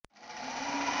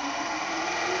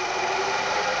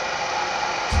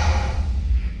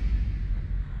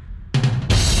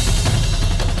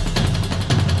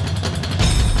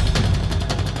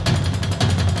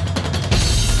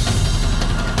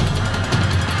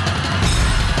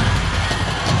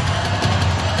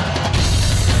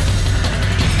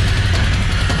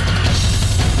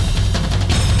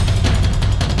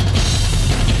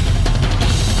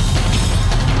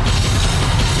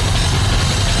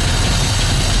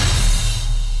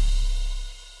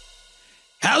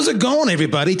How's it going,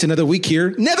 everybody? It's another week here.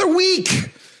 Another week.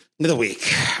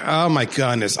 Oh, my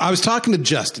goodness. I was talking to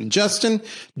Justin. Justin,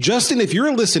 if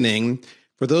you're listening,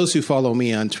 for those who follow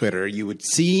me on Twitter, you've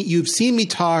seen me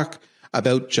talk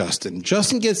about Justin.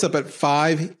 Justin gets up at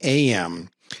 5 a.m.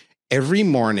 every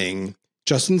morning.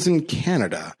 Justin's in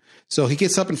Canada. So he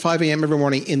gets up at 5 a.m. every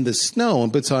morning in the snow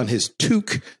and puts on his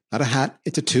toque, not a hat,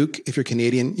 it's a toque. If you're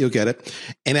Canadian, you'll get it.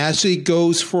 And actually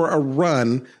goes for a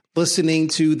run listening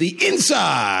to the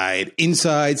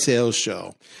Inside Sales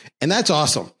Show. And that's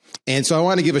awesome. And so I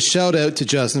want to give a shout out to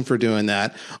Justin for doing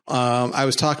that. I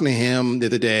was talking to him the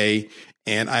other day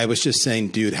and I was just saying,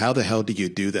 dude, how the hell do you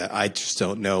do that? I just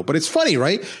don't know. But it's funny,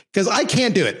 right? Because I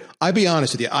can't do it. I'll be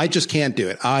honest with you. I just can't do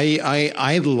it.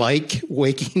 I like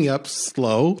waking up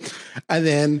slow and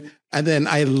then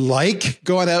I like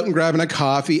going out and grabbing a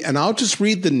coffee and I'll just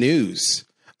read the news.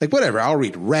 Like whatever, I'll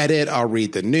read Reddit, I'll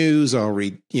read the news, I'll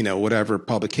read, whatever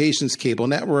publications, cable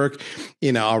network,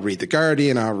 I'll read The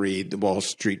Guardian, I'll read the Wall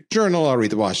Street Journal, I'll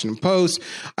read the Washington Post,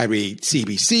 I read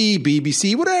CBC,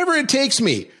 BBC, whatever it takes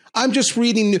me. I'm just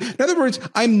reading. In other words,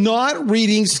 I'm not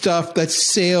reading stuff that's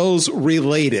sales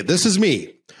related. This is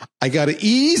me. I got to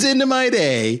ease into my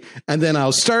day and then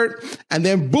I'll start and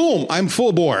then boom, I'm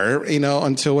full bore,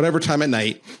 until whatever time at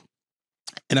night.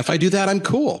 And if I do that, I'm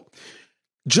cool.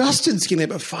 Justin's getting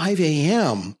up at 5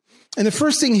 a.m. And the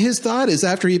first thing his thought is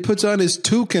after he puts on his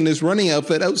toque and his running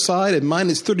outfit outside at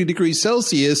minus 30 degrees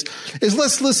Celsius is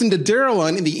let's listen to Daryl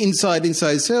on the Inside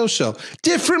Sales Show.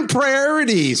 Different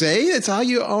priorities, eh? That's how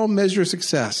you all measure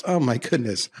success. Oh my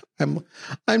goodness.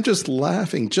 I'm just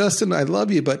laughing. Justin, I love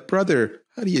you, but brother,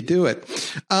 how do you do it?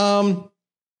 But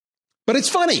it's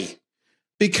funny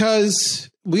because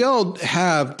we all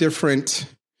have different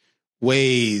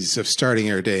ways of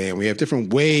starting our day and we have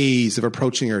different ways of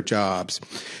approaching our jobs.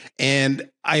 And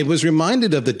I was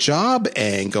reminded of the job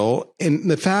angle and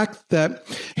the fact that,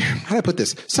 how do I put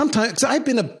this? Sometimes I've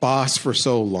been a boss for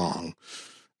so long.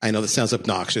 I know this sounds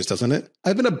obnoxious, doesn't it?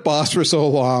 I've been a boss for so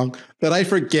long that I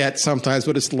forget sometimes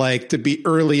what it's like to be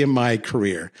early in my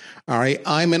career. All right.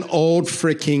 I'm an old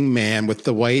freaking man with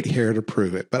the white hair to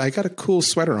prove it, but I got a cool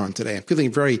sweater on today. I'm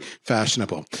feeling very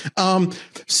fashionable.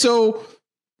 So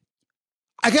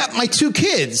I got my two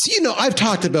kids. I've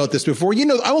talked about this before.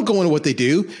 I won't go into what they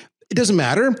do. It doesn't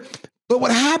matter. But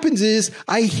what happens is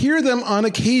I hear them on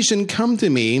occasion come to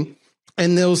me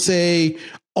and they'll say,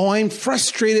 oh, I'm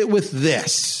frustrated with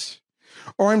this,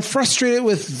 or I'm frustrated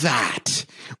with that,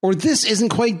 or this isn't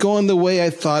quite going the way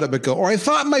I thought it would go, or I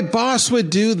thought my boss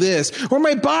would do this, or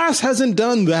my boss hasn't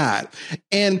done that.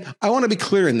 And I want to be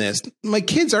clear in this. My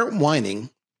kids aren't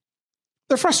whining.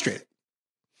 They're frustrated.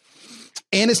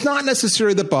 And it's not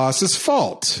necessarily the boss's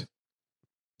fault,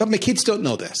 but my kids don't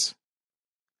know this.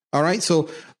 All right. So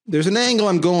there's an angle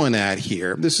I'm going at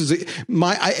here. This is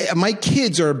my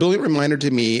kids are a brilliant reminder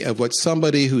to me of what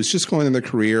somebody who's just going in their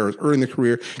career or early in their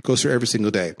career goes through every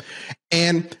single day.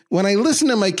 And when I listen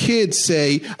to my kids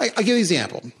say, I give you an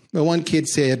example. My one kid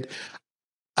said,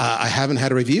 I haven't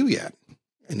had a review yet.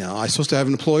 I'm supposed to have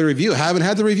an employee review. I haven't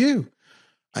had the review.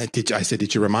 I said,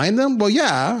 did you remind them? Well,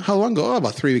 yeah. How long ago? Oh,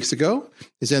 about 3 weeks ago.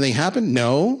 Has anything happened?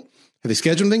 No. Have they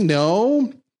scheduled anything?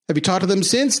 No. Have you talked to them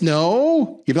since?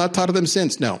 No. You've not talked to them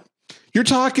since? No. You're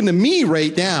talking to me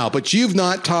right now, but you've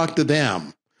not talked to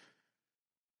them.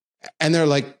 And they're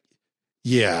like,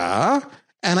 yeah.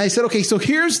 And I said, okay, so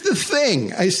here's the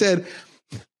thing. I said,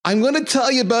 I'm going to tell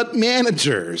you about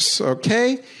managers,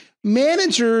 okay?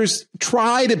 Managers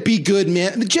try to be good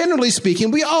men. Generally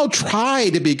speaking, we all try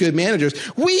to be good managers.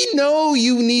 We know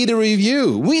you need a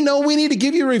review. We know we need to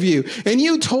give you a review. And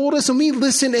you told us and we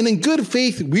listened and in good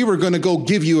faith, we were going to go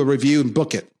give you a review and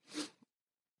book it.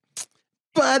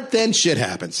 But then shit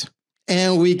happens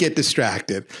and we get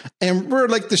distracted and we're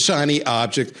like the shiny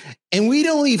object and we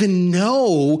don't even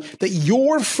know that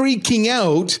you're freaking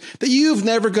out that you've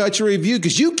never got your review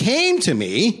because you came to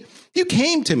me.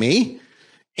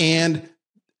 And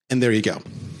there you go.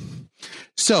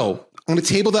 So I'm going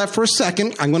to table that for a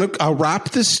second. I'll wrap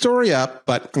this story up,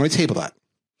 but I'm going to table that.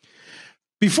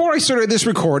 Before I started this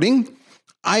recording,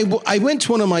 I went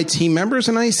to one of my team members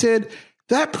and I said,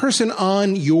 that person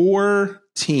on your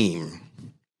team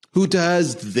who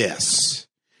does this,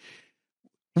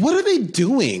 what are they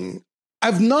doing?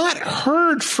 I've not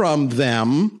heard from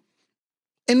them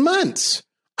in months.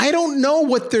 I don't know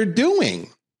what they're doing.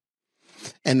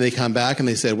 And they come back and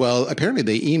they said, well, apparently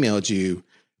they emailed you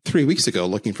 3 weeks ago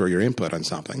looking for your input on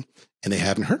something and they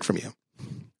haven't heard from you.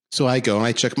 So I go and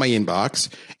I check my inbox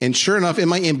and sure enough, in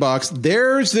my inbox,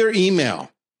 there's their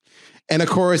email. And of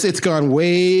course, it's gone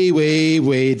way, way,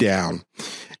 way down.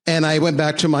 And I went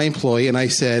back to my employee and I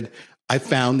said, I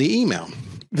found the email.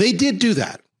 they did do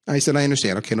that. I said, I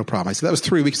understand. Okay, no problem. I said, that was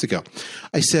 3 weeks ago.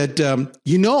 I said, I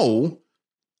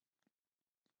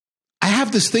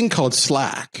have this thing called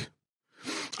Slack.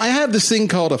 I have this thing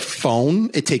called a phone.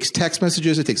 It takes text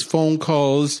messages. It takes phone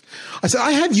calls. I said,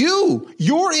 I have you.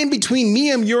 You're in between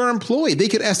me and your employee. They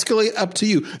could escalate up to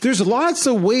you. There's lots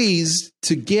of ways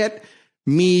to get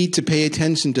me to pay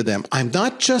attention to them. I'm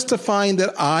not justifying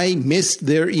that I missed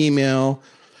their email.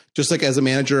 Just like as a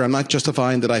manager, I'm not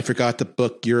justifying that I forgot to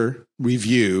book your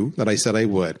review that I said I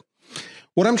would.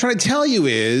 What I'm trying to tell you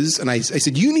is, and I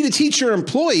said, you need to teach your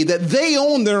employee that they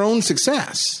own their own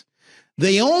success.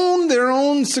 They own their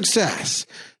own success.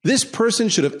 This person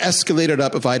should have escalated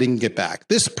up if I didn't get back.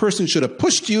 This person should have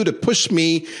pushed you to push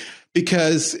me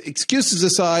because, excuses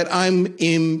aside, I'm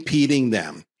impeding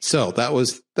them. So that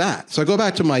was that. So I go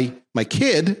back to my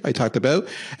kid I talked about,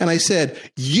 and I said,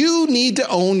 you need to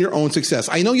own your own success.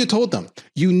 I know you told them.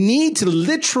 You need to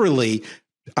literally,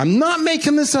 I'm not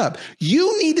making this up,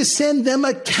 you need to send them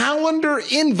a calendar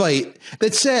invite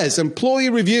that says employee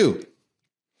review.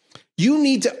 You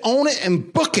need to own it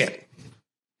and book it.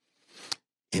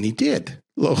 And he did.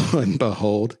 Lo and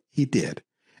behold, he did.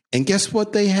 And guess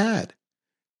what they had?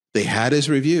 They had his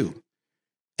review.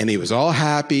 And he was all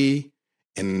happy.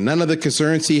 And none of the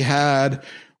concerns he had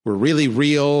were really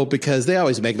real because they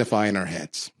always magnify in our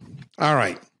heads. All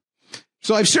right.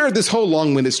 So I've shared this whole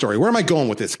long-winded story. Where am I going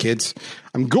with this, kids?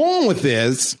 I'm going with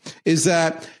this is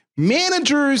that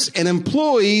managers and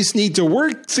employees need to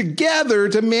work together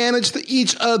to manage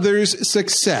each other's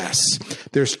success.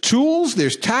 There's tools,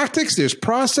 there's tactics, there's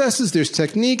processes, there's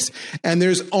techniques, and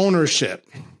there's ownership.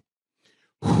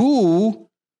 Who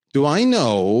do I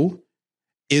know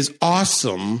is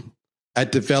awesome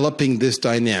at developing this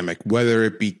dynamic, whether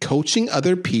it be coaching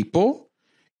other people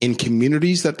in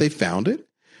communities that they founded,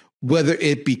 whether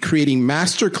it be creating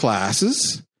master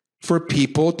classes for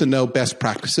people to know best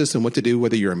practices and what to do,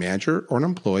 whether you're a manager or an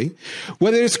employee,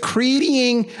 whether it's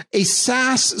creating a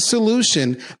SaaS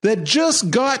solution that just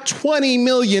got $20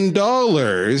 million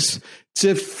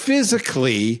to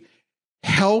physically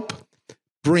help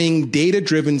bring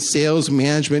data-driven sales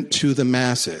management to the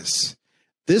masses.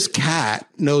 This cat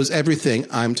knows everything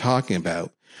I'm talking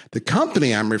about. The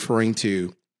company I'm referring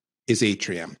to is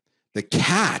Atrium. The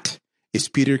cat is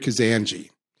Peter Kazanji.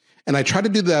 And I try to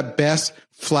do that best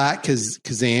flat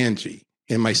Kazanji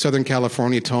in my Southern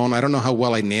California tone. I don't know how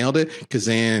well I nailed it.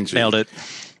 Kazanji. Nailed it.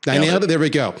 I nailed it. There we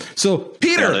go. So,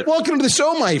 Peter, welcome to the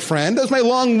show, my friend. That was my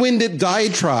long-winded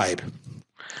diatribe.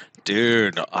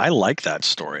 Dude, I like that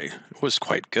story. It was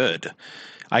quite good.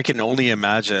 I can only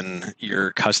imagine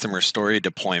your customer story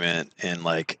deployment in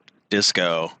like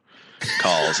disco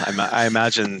calls. I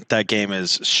imagine that game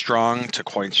is strong to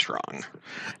quite strong.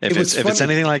 If it's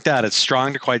anything like that, it's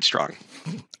strong to quite strong.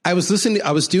 I was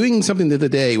doing something the other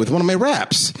day with one of my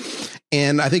reps,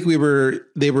 and I think they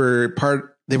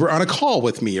were on a call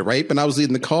with me, right? But I was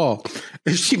leading the call.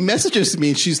 And she messages me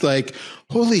and she's like,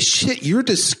 holy shit, your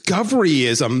discovery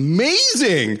is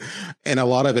amazing. And a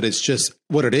lot of it is just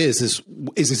what it is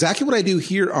exactly what I do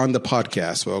here on the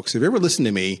podcast, folks. If you ever listen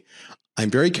to me, I'm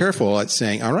very careful at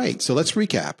saying, all right, so let's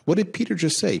recap. What did Peter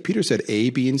just say? Peter said A,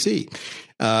 B, and C,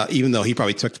 even though he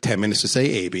probably took 10 minutes to say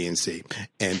A, B, and C.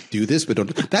 And do this, but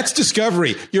don't. That's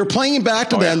discovery. You're playing back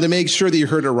to them to make sure that you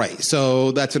heard it right.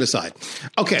 So that's an aside.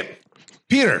 Okay.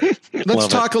 Peter, let's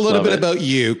talk a little bit about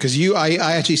you, because I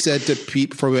actually said to Pete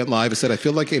before we went live, I said, I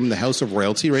feel like I'm in the house of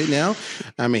royalty right now.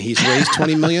 I mean, he's raised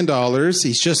 $20 million.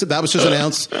 That was just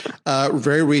announced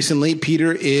very recently.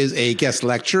 Peter is a guest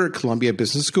lecturer at Columbia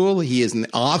Business School. He is an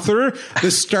author,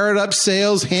 the Startup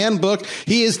Sales Handbook.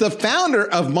 He is the founder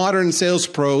of Modern Sales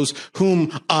Pros,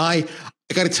 whom I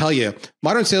got to tell you,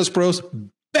 Modern Sales Pros,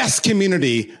 best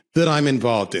community that I'm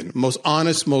involved in, most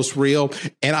honest, most real.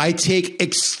 And I take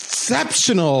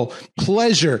exceptional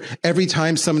pleasure every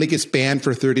time somebody gets banned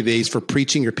for 30 days for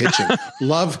preaching or pitching.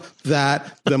 Love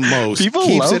that the most. People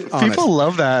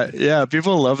love that. Yeah,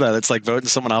 people love that. It's like voting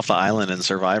someone off the island in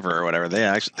Survivor or whatever. They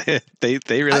actually,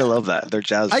 they really love that. They're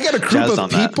jazzed. I got a group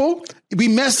of people. We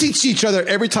message each other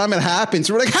every time it happens.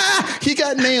 We're like, ha, he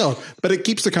got nailed. But it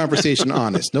keeps the conversation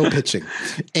honest. No pitching.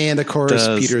 And of course,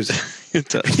 Peter's...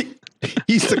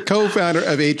 He's the co-founder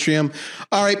of Atrium.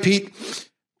 All right, Pete,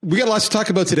 we got lots to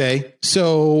talk about today.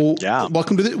 So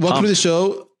welcome to the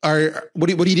show. What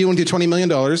are you doing to $20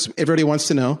 million? Everybody wants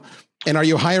to know. And are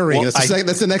you hiring? Well,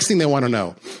 that's the next thing they want to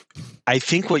know. I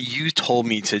think what you told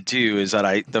me to do is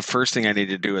that the first thing I need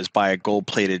to do is buy a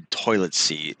gold-plated toilet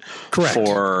seat. Correct.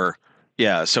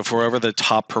 So for whoever the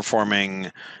top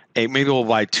performing maybe we'll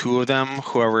buy 2 of them.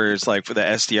 Whoever is like for the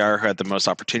SDR who had the most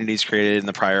opportunities created in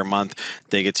the prior month,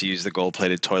 they get to use the gold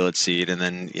plated toilet seat. And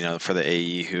then, for the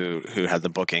AE who had the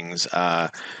bookings,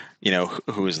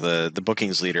 who was the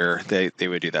bookings leader, they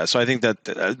would do that. So I think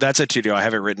that's a to do. I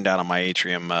have it written down on my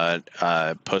Atrium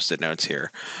post-it notes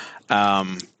here.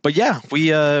 But yeah,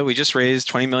 we just raised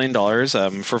 $20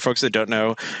 million. For folks that don't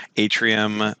know,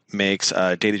 Atrium makes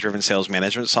data-driven sales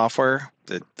management software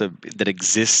that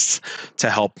exists to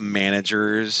help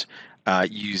managers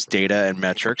use data and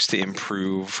metrics to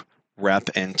improve rep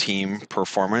and team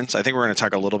performance. I think we're going to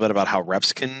talk a little bit about how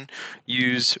reps can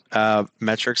use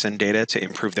metrics and data to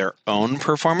improve their own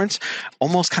performance,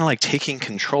 almost kind of like taking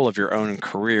control of your own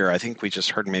career. I think we just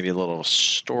heard maybe a little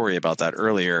story about that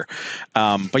earlier.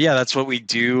 But yeah, that's what we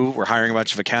do. We're hiring a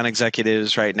bunch of account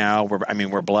executives right now.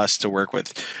 We're blessed to work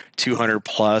with 200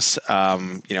 plus,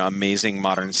 amazing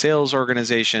modern sales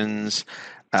organizations.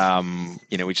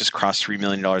 We just crossed $3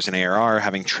 million in ARR,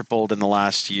 having tripled in the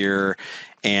last year.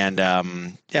 And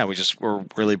we're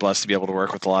really blessed to be able to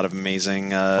work with a lot of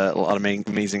amazing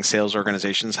sales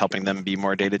organizations, helping them be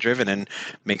more data driven and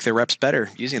make their reps better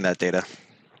using that data.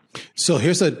 So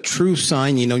here's a true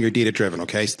sign you're data driven.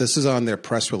 Okay, so this is on their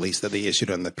press release that they issued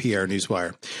on the PR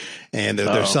Newswire, and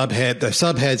their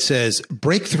subhead says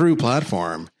breakthrough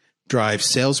platform drives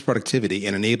sales productivity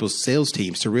and enables sales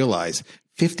teams to realize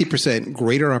 50%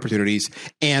 greater opportunities,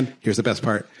 and here's the best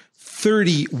part: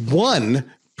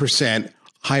 31%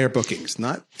 higher bookings.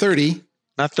 Not 30.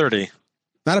 Not 30.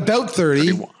 Not about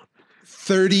 30.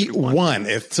 31.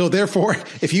 Therefore,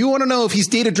 if you want to know if he's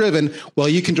data driven, well,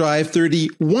 you can drive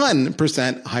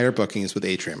 31% higher bookings with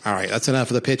Atrium. All right, that's enough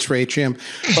of the pitch for Atrium.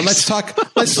 But let's talk.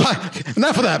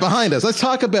 Enough of that behind us. Let's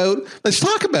talk about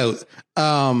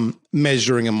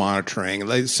measuring and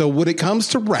monitoring. So when it comes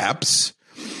to reps,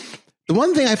 the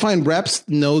one thing I find reps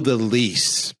know the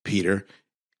least, Peter,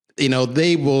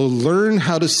 they will learn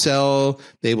how to sell.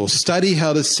 They will study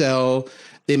how to sell.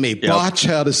 They may botch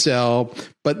how to sell,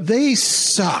 but they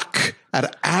suck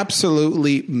at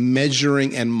absolutely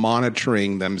measuring and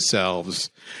monitoring themselves.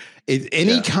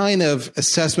 Any kind of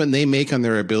assessment they make on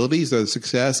their abilities or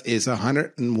success is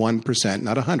 101%,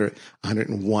 not 100,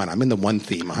 101. I'm in the one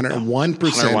theme, 101%.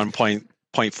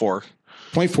 101.4.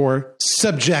 0.4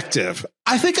 subjective.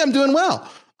 I think I'm doing well.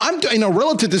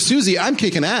 Relative to Susie, I'm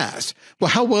kicking ass.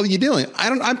 Well, how well are you doing?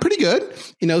 I'm pretty good.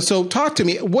 So talk to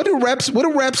me. What do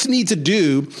reps need to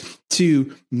do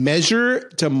to measure,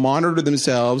 to monitor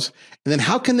themselves? And then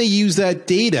how can they use that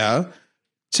data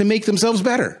to make themselves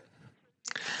better?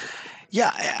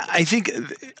 Yeah, I think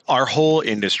our whole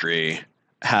industry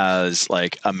has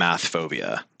like a math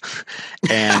phobia.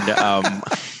 And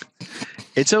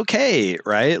it's okay,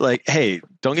 right? Like, hey,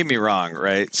 don't get me wrong,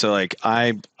 right? So like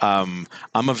I'm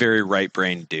a very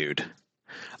right-brained dude.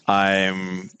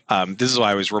 This is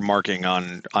why I was remarking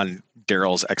on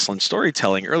Daryl's excellent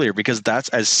storytelling earlier, because that's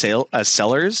as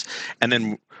sellers, and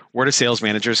then where do sales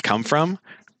managers come from?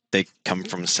 They come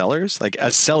from sellers. Like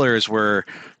as sellers, we're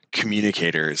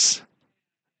communicators,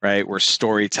 right? We're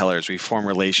storytellers. We form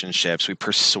relationships. We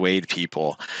persuade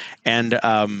people, and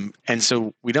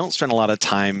so we don't spend a lot of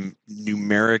time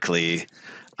numerically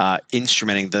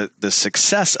instrumenting the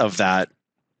success of that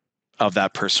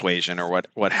persuasion or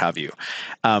what have you.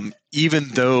 Even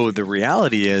though the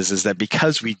reality is that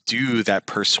because we do that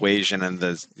persuasion and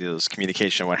those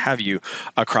communication, what have you,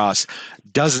 across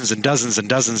dozens and dozens and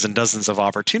dozens and dozens of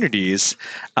opportunities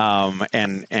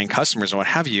and customers and what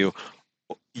have you,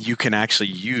 you can actually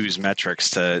use metrics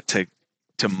to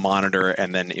monitor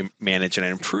and then manage and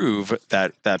improve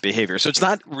that behavior. So it's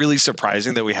not really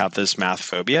surprising that we have this math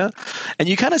phobia. And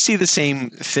you kind of see the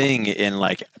same thing in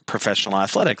like professional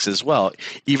athletics as well.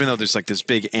 Even though there's like this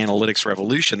big analytics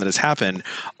revolution that has happened,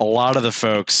 a lot of the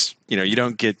folks, you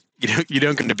don't go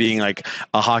into being like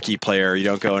a hockey player, you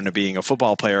don't go into being a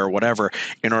football player or whatever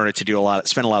in order to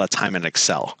spend a lot of time in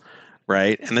Excel.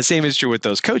 Right. And the same is true with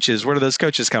those coaches. Where do those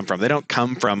coaches come from? They don't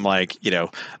come from like,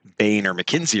 Bain or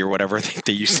McKinsey or whatever. I think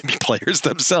they used to be players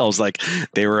themselves. Like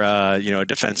they were, a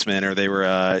defenseman, or they were,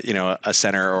 a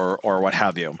center or what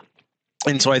have you.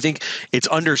 And so I think it's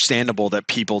understandable that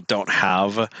people don't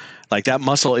have like that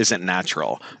muscle isn't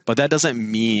natural, but that doesn't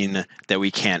mean that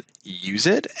we can't use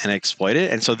it and exploit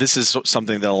it. And so this is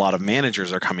something that a lot of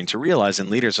managers are coming to realize, and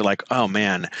leaders are like, oh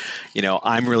man,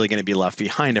 I'm really going to be left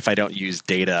behind if I don't use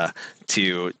data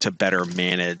to better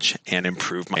manage and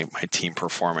improve my team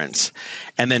performance.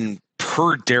 And then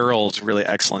per Daryl's really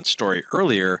excellent story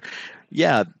earlier,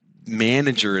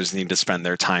 managers need to spend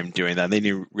their time doing that. They need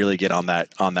to really get on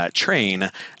that train.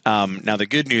 Now the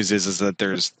good news is that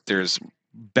there's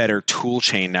better tool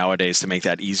chain nowadays to make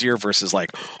that easier versus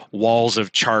like walls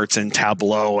of charts and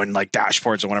Tableau and like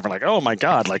dashboards and whatever. Like, oh my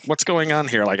God, like what's going on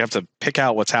here? Like I have to pick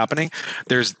out what's happening.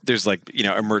 There's like,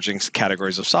 emerging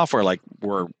categories of software, like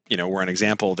we're an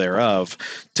example thereof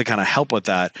to kind of help with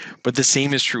that. But the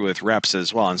same is true with reps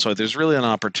as well. And so there's really an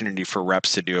opportunity for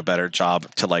reps to do a better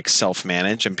job to like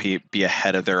self-manage and be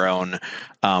ahead of their own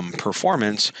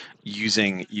performance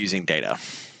using data.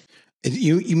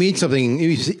 You made something.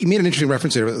 You made an interesting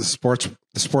reference there with the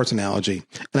sports analogy,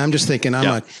 and I'm just thinking,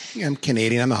 I'm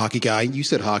Canadian. I'm a hockey guy. You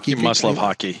said hockey. You must love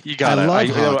hockey. You got it. I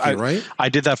love hockey, right? I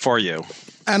did that for you.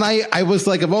 And I was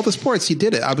like, of all the sports, you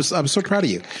did it. I was so proud of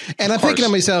you. And I'm thinking to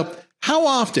myself, how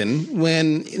often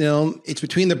when it's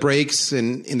between the breaks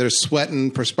and they're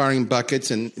sweating, perspiring buckets,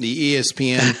 and the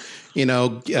ESPN.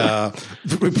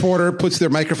 Reporter puts their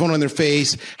microphone on their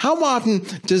face. How often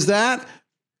does that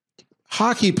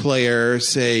hockey player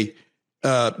say,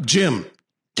 Jim,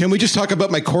 can we just talk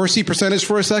about my Corsi percentage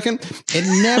for a second? It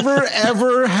never,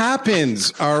 ever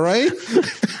happens. All right.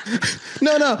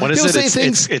 No. What is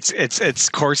it? It's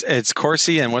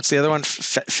Corsi. And what's the other one?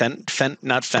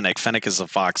 Not Fennec. Fennec is a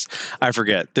fox. I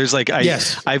forget. There's like,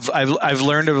 I've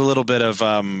learned a little bit of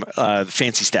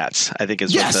fancy stats, I think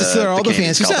is what they're all the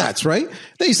fancy stats, right?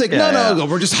 Then he's like, no,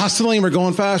 we're just hustling. We're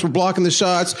going fast. We're blocking the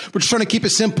shots. We're just trying to keep it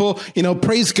simple.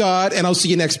 Praise God. And I'll see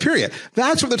you next period.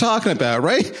 That's what they're talking about.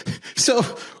 Right. So,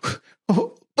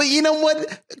 but you know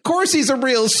what? Corsi's a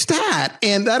real stat,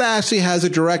 and that actually has a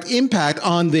direct impact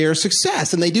on their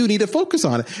success, and they do need to focus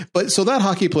on it. But so that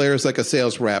hockey player is like a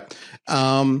sales rep.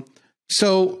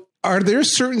 So are there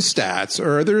certain stats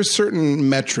or are there certain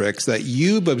metrics that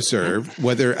you've observed,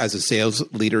 whether as a sales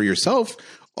leader yourself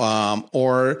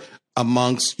or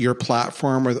amongst your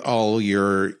platform with all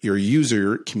your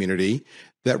user community,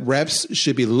 that reps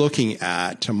should be looking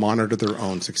at to monitor their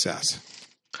own success?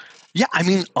 Yeah, I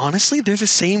mean, honestly, they're the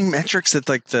same metrics that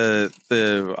like the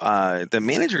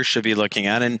manager should be looking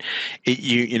at, and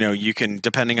you can,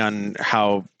 depending on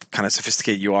how kind of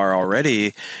sophisticated you are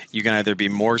already, you can either be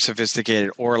more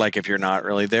sophisticated or like if you're not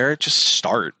really there, just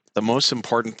start. The most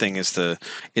important thing is to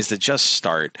just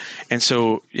start. And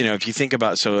so, if you think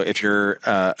about, so if you're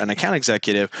an account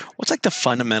executive, what's like the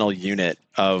fundamental unit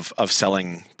of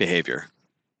selling behavior?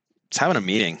 It's having a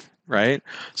meeting. Right.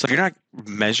 So if you're not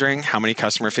measuring how many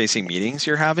customer facing meetings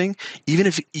you're having, even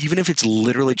if it's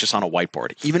literally just on a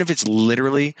whiteboard, even if it's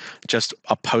literally just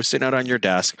a Post-it note on your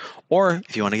desk, or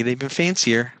if you want to get even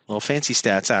fancier, a little fancy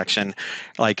stats action,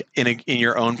 like in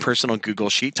your own personal Google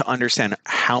sheet to understand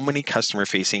how many customer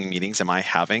facing meetings am I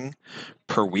having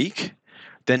per week,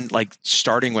 then like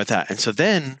starting with that. And so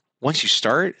then once you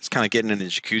start, it's kind of getting in the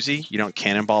jacuzzi. You don't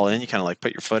cannonball in. You kind of like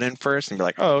put your foot in first and be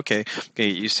like, oh, okay,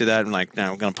 get used to that. And like,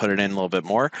 now I'm going to put it in a little bit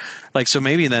more. Like, so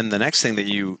maybe then the next thing that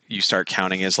you start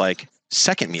counting is like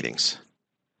second meetings,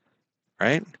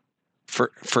 right?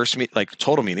 First like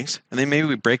total meetings. And then maybe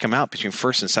we break them out between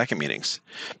first and second meetings,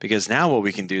 because now what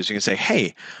we can do is we can say,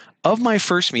 hey, of my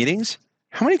first meetings,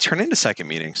 how many turn into second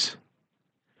meetings?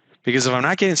 Because if I'm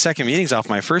not getting second meetings off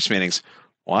my first meetings,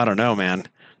 well, I don't know, man.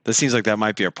 This seems like that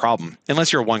might be a problem,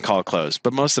 unless you're a one call close.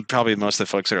 But most of the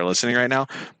folks that are listening right now,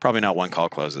 probably not one call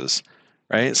closes,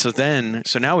 right? So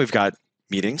now we've got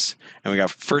meetings and we got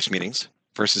first meetings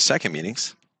versus second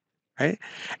meetings, right?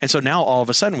 And so now all of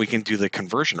a sudden we can do the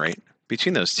conversion rate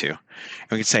between those two,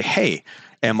 and we can say, hey,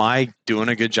 am I doing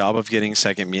a good job of getting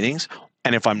second meetings?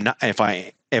 And if I'm not, if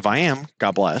I am,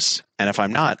 God bless. And if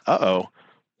I'm not,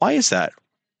 why is that?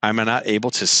 Am I not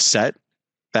able to set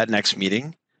that next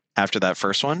meeting after that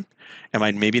first one? Am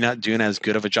I maybe not doing as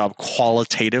good of a job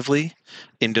qualitatively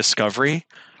in discovery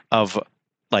of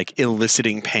like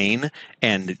eliciting pain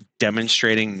and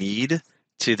demonstrating need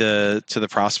to the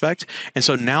prospect? And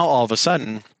so now all of a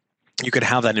sudden you could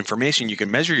have that information. You can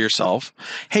measure yourself.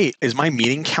 Hey, is my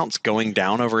meeting counts going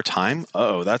down over time?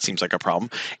 That seems like a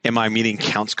problem. Am my meeting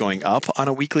counts going up on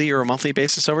a weekly or a monthly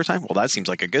basis over time? Well, that seems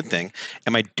like a good thing.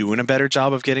 Am I doing a better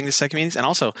job of getting the second meetings? And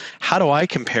also, how do I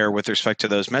compare with respect to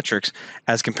those metrics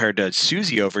as compared to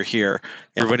Susie over here?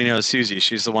 Everybody knows Susie.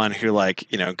 She's the one who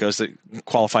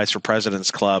qualifies for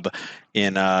President's Club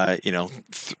in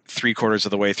 3/4 of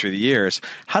the way through the years.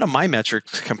 How do my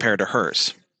metrics compare to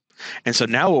hers? And so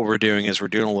now what we're doing is we're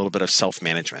doing a little bit of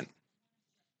self-management,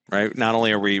 right? Not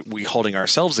only are we holding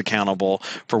ourselves accountable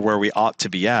for where we ought to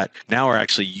be at, now we're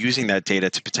actually using that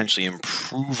data to potentially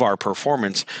improve our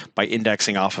performance by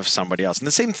indexing off of somebody else. And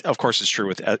the same, of course, is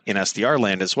true in SDR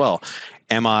land as well.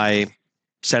 Am I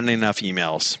sending enough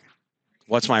emails?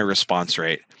 What's my response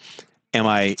rate? Am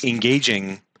I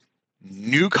engaging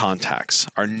new contacts?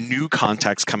 Are new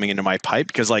contacts coming into my pipe?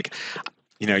 Because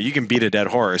you can beat a dead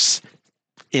horse.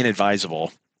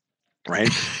 inadvisable. Right.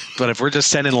 But if we're just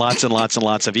sending lots and lots and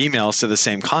lots of emails to the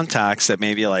same contacts that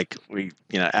maybe like we,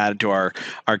 added to our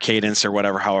cadence or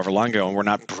whatever, however long ago, and we're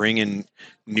not bringing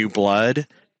new blood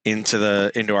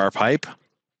into our pipe,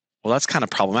 well, that's kind of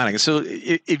problematic. So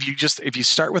if you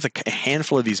start with a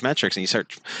handful of these metrics and you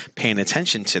start paying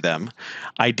attention to them,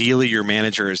 ideally your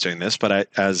manager is doing this, but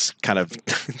as kind of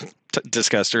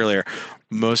discussed earlier,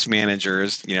 most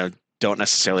managers, don't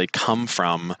necessarily come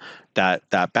from that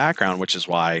background, which is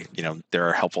why, there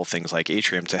are helpful things like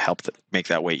Atrium to help make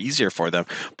that way easier for them.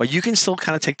 But you can still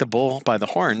kind of take the bull by the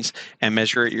horns and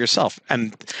measure it yourself.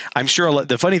 And I'm sure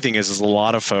the funny thing is a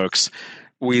lot of folks,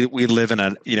 we live in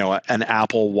an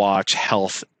Apple Watch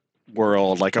health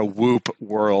world, like a Whoop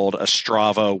world, a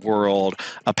Strava world,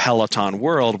 a Peloton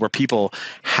world, where people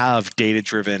have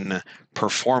data-driven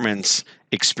performance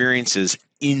experiences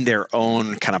in their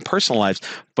own kind of personal lives,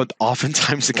 but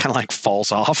oftentimes it kind of like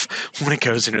falls off when it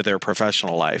goes into their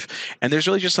professional life. And there's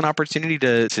really just an opportunity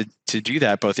to do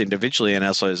that both individually and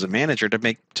also as a manager to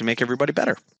make everybody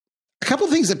better. A couple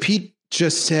of things that Pete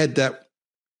just said that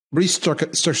really struck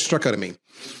out at me.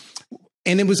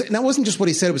 And that wasn't just what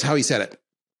he said, it was how he said it.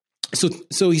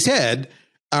 So he said,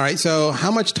 all right, so how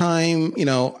much time,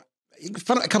 a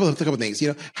couple of things,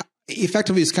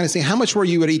 effectively is kind of saying, how much were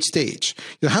you at each stage?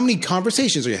 How many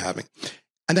conversations are you having?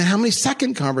 And then how many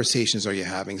second conversations are you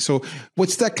having? So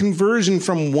what's that conversion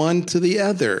from one to the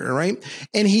other, right?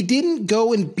 And he didn't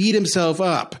go and beat himself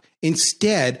up.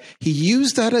 Instead, he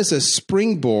used that as a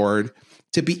springboard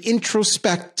to be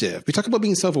introspective. We talk about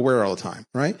being self-aware all the time,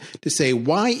 right? To say,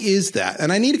 why is that? And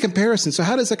I need a comparison. So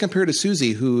how does that compare to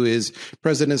Susie, who is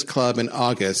President's Club in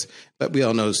August? But we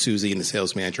all know Susie and the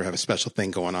sales manager have a special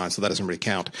thing going on, so that doesn't really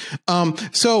count.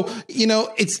 It's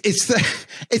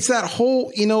that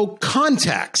whole,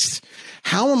 context.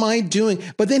 How am I doing?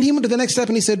 But then he went to the next step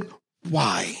and he said,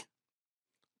 why?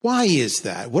 Why is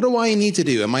that? What do I need to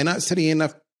do? Am I not setting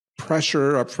enough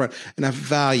pressure up front, enough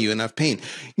value, enough pain?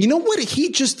 You know what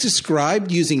he just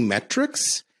described using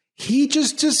metrics? He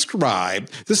just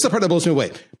described, this is the part that blows me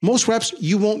away. Most reps,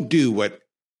 you won't do what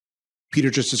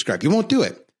Peter just described. You won't do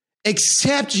it.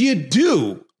 Except you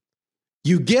do.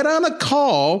 You get on a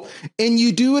call and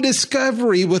you do a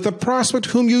discovery with a prospect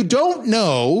whom you don't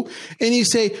know. And you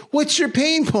say, what's your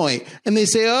pain point? And they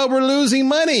say, oh, we're losing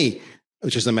money,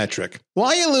 which is a metric. Why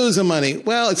are you losing money?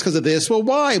 Well, it's because of this. Well,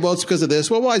 why? Well, it's because of this.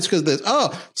 Well, why? It's because of this.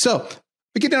 Oh, so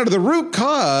we get down to the root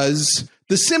cause.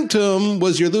 The symptom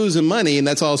was you're losing money, and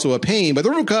that's also a pain. But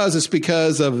the root cause is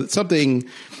because of something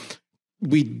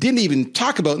we didn't even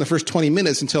talk about in the first 20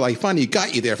 minutes until I finally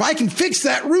got you there. If I can fix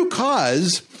that root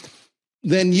cause,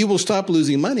 then you will stop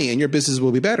losing money and your business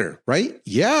will be better, right?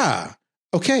 Yeah.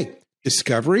 Okay.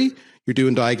 Discovery, you're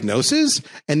doing diagnosis,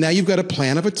 and now you've got a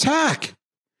plan of attack.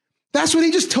 That's what he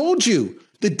just told you.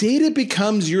 The data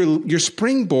becomes your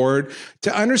springboard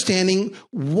to understanding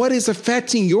what is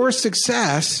affecting your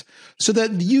success so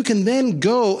that you can then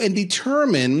go and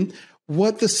determine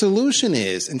what the solution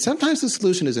is. And sometimes the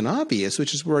solution isn't obvious,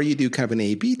 which is where you do kind of an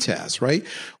A/B test, right?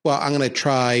 Well, I'm going to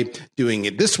try doing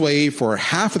it this way for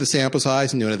half of the sample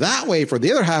size and doing it that way for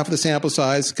the other half of the sample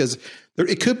size, because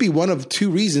it could be one of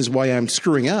two reasons why I'm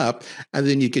screwing up. And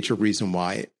then you get your reason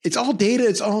why. It's all data.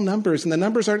 It's all numbers. And the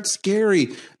numbers aren't scary.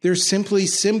 They're simply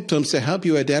symptoms to help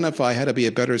you identify how to be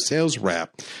a better sales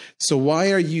rep. So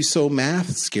why are you so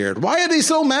math scared? Why are they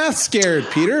so math scared,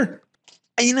 Peter?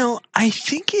 I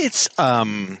think it's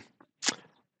I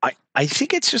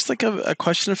think it's just like a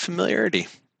question of familiarity.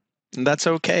 And that's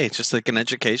okay. It's just like an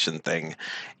education thing.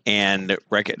 And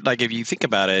like if you think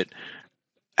about it,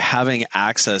 having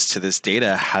access to this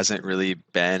data hasn't really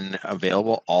been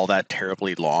available all that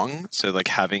terribly long. So like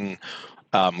having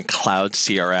cloud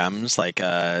CRMs like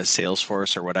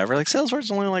Salesforce or whatever, like Salesforce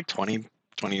is only like 20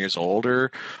 years old or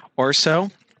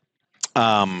so.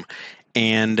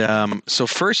 So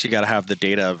first you got to have the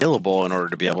data available in order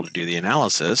to be able to do the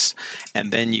analysis,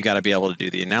 and then you got to be able to do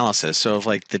the analysis. So if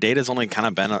like the data's only kind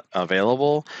of been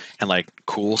available, and like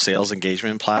cool sales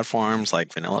engagement platforms like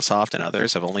VanillaSoft and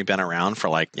others have only been around for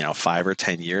 5 or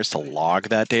 10 years to log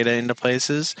that data into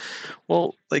places,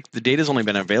 well, like the data's only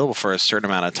been available for a certain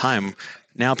amount of time.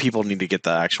 Now people need to get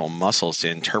the actual muscles to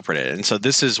interpret it. And so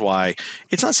this is why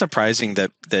it's not surprising that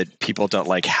people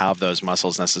don't have those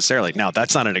muscles necessarily. Now,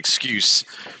 that's not an excuse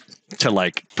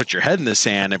to put your head in the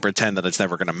sand and pretend that it's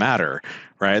never going to matter,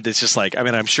 right? It's just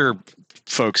I'm sure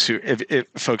folks who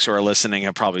are listening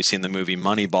have probably seen the movie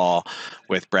Moneyball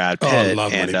with Brad Pitt. Oh, I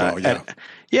love Moneyball,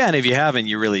 yeah. And if you haven't,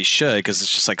 you really should, because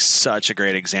it's just such a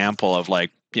great example of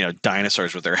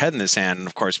dinosaurs with their head in the sand. And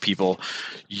of course, people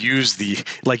use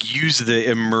the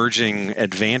emerging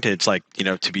advantage,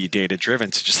 to be data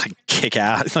driven, to just kick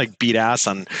ass, beat ass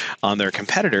on their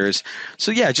competitors.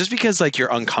 So yeah, just because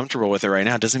you're uncomfortable with it right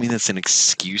now doesn't mean it's an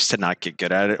excuse to not get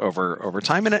good at it over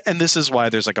time. And this is why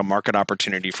there's a market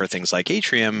opportunity for things like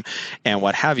Atrium and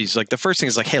what have you. So the first thing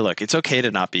is hey, look, it's okay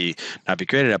to not be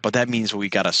great at it, but that means we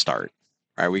got to start.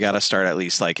 All right, we got to start at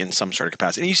least in some sort of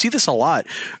capacity. And you see this a lot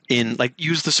in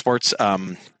use the sports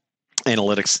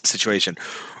analytics situation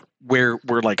where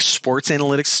sports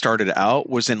analytics started out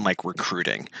was in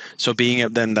recruiting. So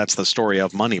then that's the story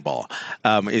of Moneyball,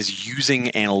 is using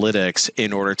analytics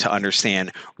in order to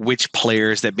understand which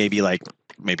players that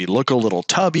maybe look a little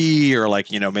tubby or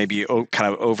maybe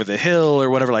kind of over the hill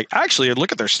or whatever. Actually,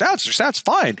 look at their stats. Their stats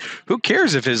fine. Who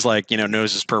cares if his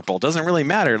nose is purple? Doesn't really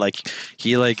matter.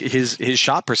 His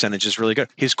shot percentage is really good.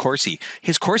 His Corsi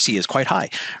is quite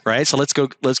high, right? So let's go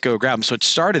grab him. So it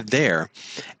started there,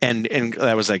 and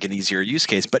that was an easier use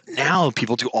case. But now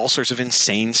people do all sorts of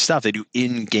insane stuff. They do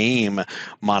in-game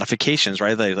modifications,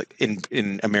 right?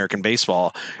 In American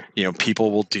baseball, people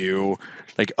will do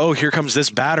oh, here comes this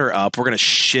batter up. We're going to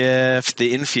shift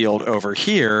the infield over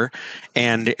here,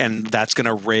 and that's going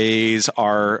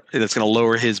to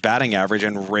lower his batting average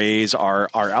and raise our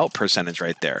out percentage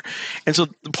right there. And so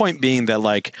the point being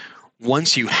that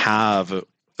once you have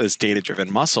this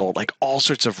data-driven muscle, all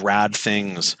sorts of rad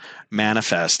things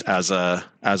manifest as a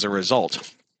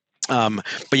result. But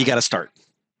you got to start,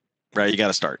 right? You got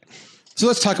to start. So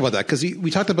let's talk about that, because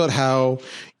we talked about how,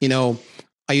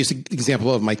 I use the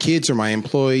example of my kids or my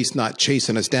employees not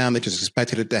chasing us down. They just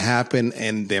expected it to happen,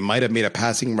 and they might have made a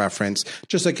passing reference,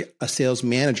 just like a sales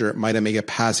manager might have made a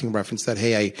passing reference that,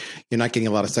 hey, you're not getting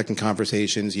a lot of second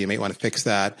conversations. You may want to fix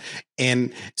that.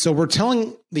 And so we're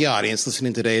telling the audience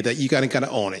listening today that you got to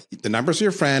own it. The numbers are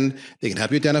your friend. They can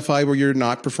help you identify where you're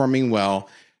not performing well.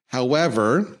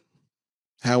 However,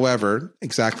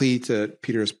 exactly to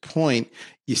Peter's point,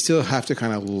 you still have to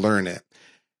kind of learn it.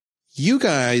 You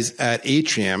guys at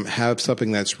Atrium have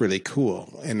something that's really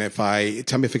cool. And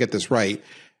tell me if I get this right,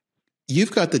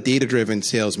 you've got the Data-Driven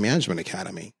Sales Management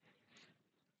Academy.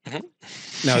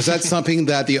 Mm-hmm. Now, is that something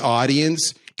that the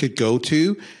audience could go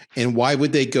to? And why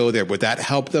would they go there? Would that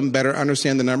help them better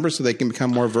understand the numbers so they can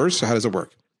become more versed? So how does it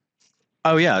work?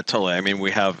 Oh yeah, totally. I mean,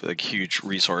 we have a huge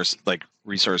resource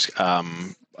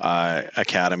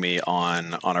academy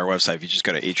on our website. If you just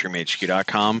go to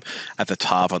atriumhq.com, at the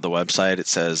top of the website it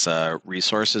says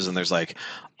resources, and there's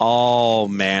all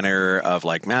manner of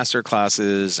master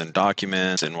classes and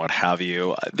documents and what have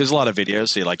you. There's a lot of videos,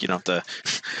 so you don't have to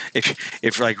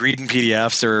if reading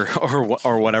PDFs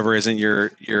or whatever isn't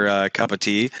your cup of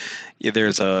tea.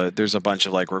 There's a bunch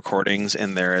of recordings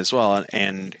in there as well,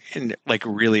 and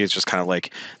really it's just kind of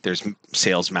there's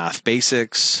sales math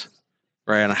basics,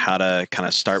 right, on how to kind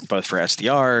of start both for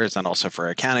SDRs and also for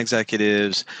account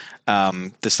executives.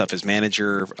 This stuff is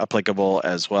manager applicable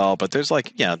as well, but there's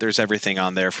there's everything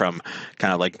on there from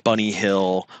kind of Bunny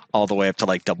Hill all the way up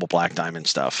to double black diamond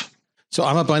stuff. So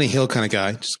I'm a Bunny Hill kind of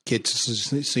guy. Just kids,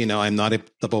 so you know, I'm not a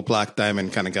double black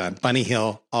diamond kind of guy. Bunny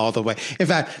Hill all the way. In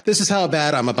fact, this is how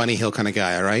bad I'm a Bunny Hill kind of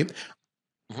guy. All right.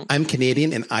 Mm-hmm. I'm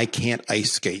Canadian and I can't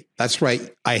ice skate. That's right.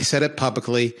 I said it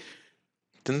publicly.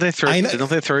 Don't they throw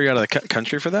you out of the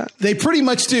country for that? They pretty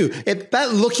much do.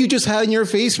 That look you just had in your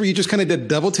face, where you just kind of did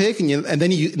double take, and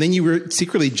then you were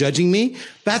secretly judging me.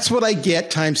 That's what I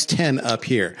get times 10 up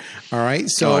here. All right,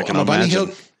 so I'm a Bunny Hill.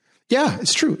 Yeah,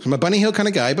 it's true. I'm a Bunny Hill kind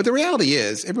of guy, but the reality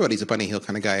is everybody's a Bunny Hill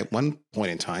kind of guy at one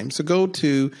point in time. So go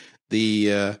to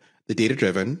the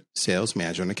Data-Driven Sales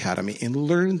Management Academy and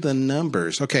learn the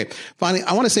numbers. Okay, finally,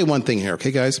 I want to say one thing here.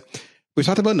 Okay, guys. We've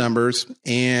talked about numbers,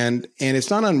 and it's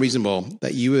not unreasonable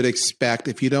that you would expect,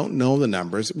 if you don't know the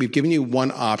numbers, we've given you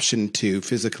one option to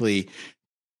physically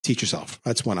teach yourself.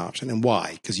 That's one option. And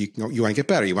why? Because you want to get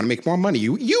better. You want to make more money.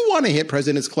 You want to hit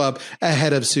President's Club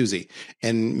ahead of Susie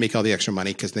and make all the extra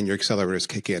money, because then your accelerators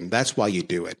kick in. That's why you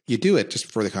do it. You do it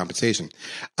just for the compensation.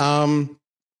 But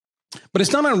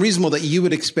it's not unreasonable that you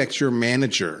would expect your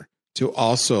manager to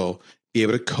also be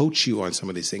able to coach you on some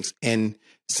of these things. And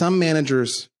some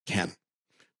managers can.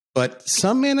 But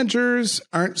some managers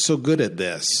aren't so good at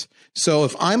this. So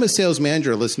if I'm a sales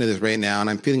manager listening to this right now and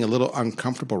I'm feeling a little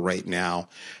uncomfortable right now,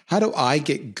 how do I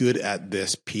get good at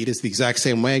this, Pete? Is it the exact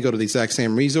same way? I go to the exact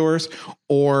same resource?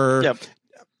 Or, Yep.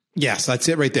 Yes, that's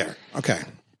it right there. Okay.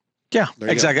 Yeah, There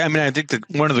you exactly. I mean, I think that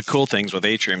one of the cool things with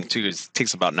Atrium too is it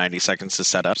takes about 90 seconds to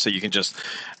set up. So you can just,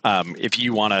 if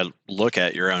you want to look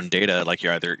at your own data, like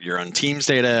you're either your own team's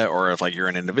data, or if like you're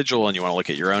an individual and you want to look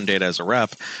at your own data as a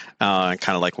rep, kind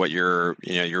of like what your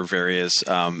various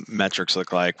metrics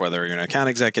look like, whether you're an account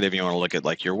executive, you want to look at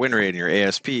like your win rate and your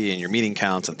ASP and your meeting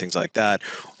counts and things like that.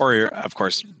 Or of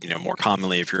course, more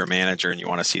commonly, if you're a manager and you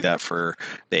want to see that for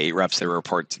the 8 reps that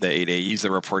report to the 8 AEs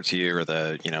that report to you, or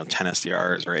the 10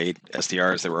 SDRs or 8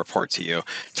 SDRs that report to you.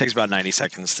 It takes about 90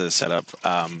 seconds to set up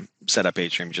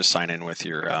Atrium. Just sign in with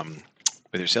your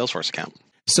Salesforce account.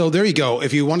 So there you go.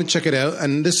 If you want to check it out,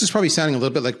 and this is probably sounding a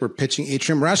little bit like we're pitching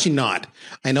Atrium. We're actually not.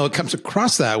 I know it comes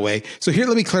across that way. So here,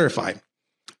 let me clarify.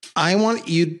 I want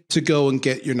you to go and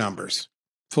get your numbers.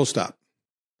 Full stop.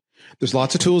 There's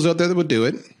lots of tools out there that would do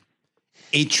it.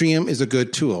 Atrium is a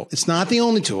good tool. It's not the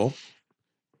only tool.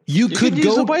 You could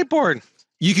use the whiteboard.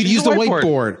 You could use the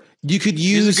whiteboard. You could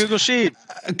use a Google Sheet.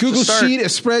 A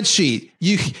spreadsheet.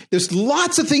 There's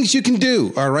lots of things you can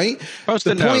do. All right.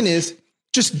 The point is,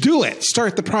 just do it.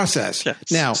 Start the process. Yeah,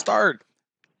 now, start.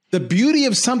 The beauty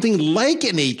of something like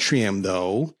an Atrium,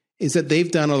 though, is that they've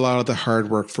done a lot of the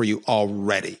hard work for you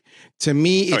already. To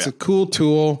me, it's a cool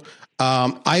tool.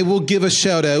 I will give a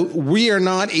shout out. We are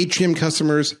not Atrium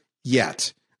customers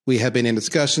yet. We have been in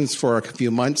discussions for a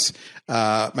few months.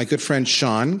 My good friend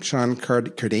Sean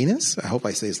Cardenas, I hope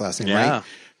I say his last name right,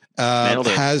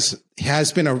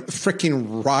 has been a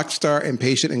freaking rock star and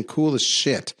patient and cool as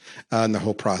shit in the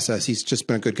whole process. He's just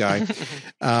been a good guy.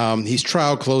 He's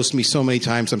trial closed me so many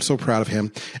times. I'm so proud of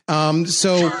him.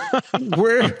 So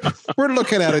we're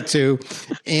looking at it too.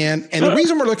 And the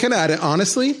reason we're looking at it,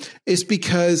 honestly, is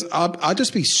because I'll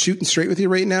just be shooting straight with you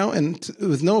right now. And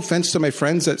with no offense to my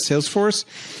friends at Salesforce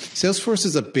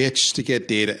is a bitch to get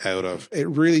data out of. It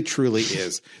really, truly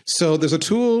is. So there's a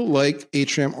tool like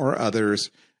Atrium or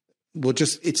others.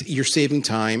 You're saving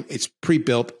time. It's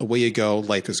pre-built. Away you go.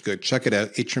 Life is good. Check it out.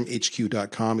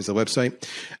 atriumhq.com is the website.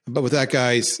 But with that,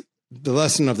 guys, the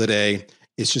lesson of the day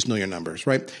is just know your numbers,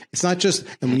 right? It's not just,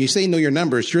 and when you say know your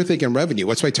numbers, you're thinking revenue.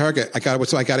 What's my target? I got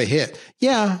to hit.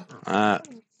 Yeah.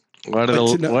 What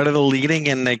are the leading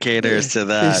indicators to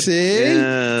that?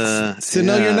 You see? To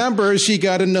know your numbers, you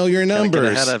got to know your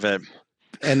numbers. Get ahead of it.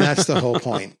 And that's the whole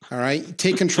point. All right.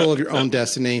 Take control of your own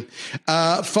destiny.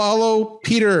 Follow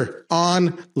Peter on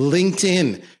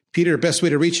LinkedIn. Peter, best way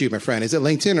to reach you, my friend. Is it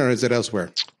LinkedIn or is it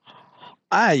elsewhere?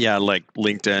 Yeah, like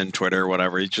LinkedIn, Twitter,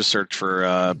 whatever. You just search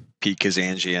for Pete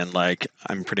Kazanjian. Like,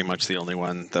 I'm pretty much the only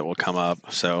one that will come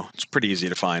up. So it's pretty easy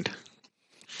to find.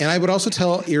 And I would also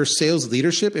tell your sales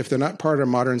leadership, if they're not part of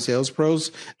Modern Sales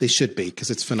Pros, they should be, because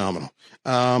it's phenomenal.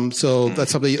 So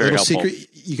that's something, a little secret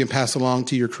you can pass along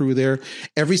to your crew there.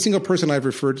 Every single person I've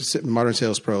referred to Modern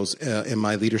Sales Pros in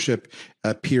my leadership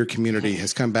peer community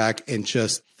has come back and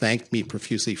just thanked me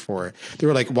profusely for it. They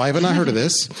were like, why haven't I heard of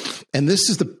this? And this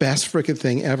is the best freaking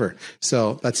thing ever.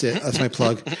 So that's it. That's my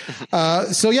plug.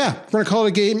 So yeah, we're going to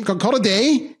call it a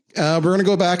day. We're going to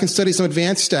go back and study some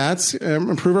advanced stats,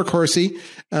 improve our Corsi,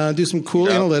 do some cool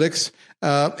analytics,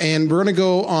 and we're going to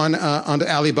go onto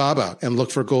Alibaba and look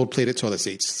for gold-plated toilet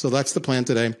seats. So that's the plan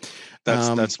today.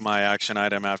 That's my action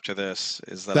item after this.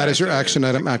 That is your action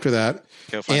item after that.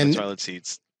 Go find the toilet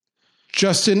seats.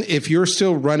 Justin, if you're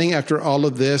still running after all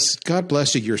of this, God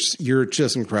bless you. You're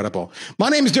just incredible. My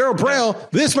name is Daryl Braille.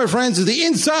 This, my friends, is the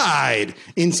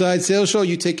Inside Sales Show.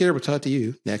 You take care. We'll talk to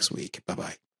you next week.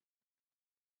 Bye-bye.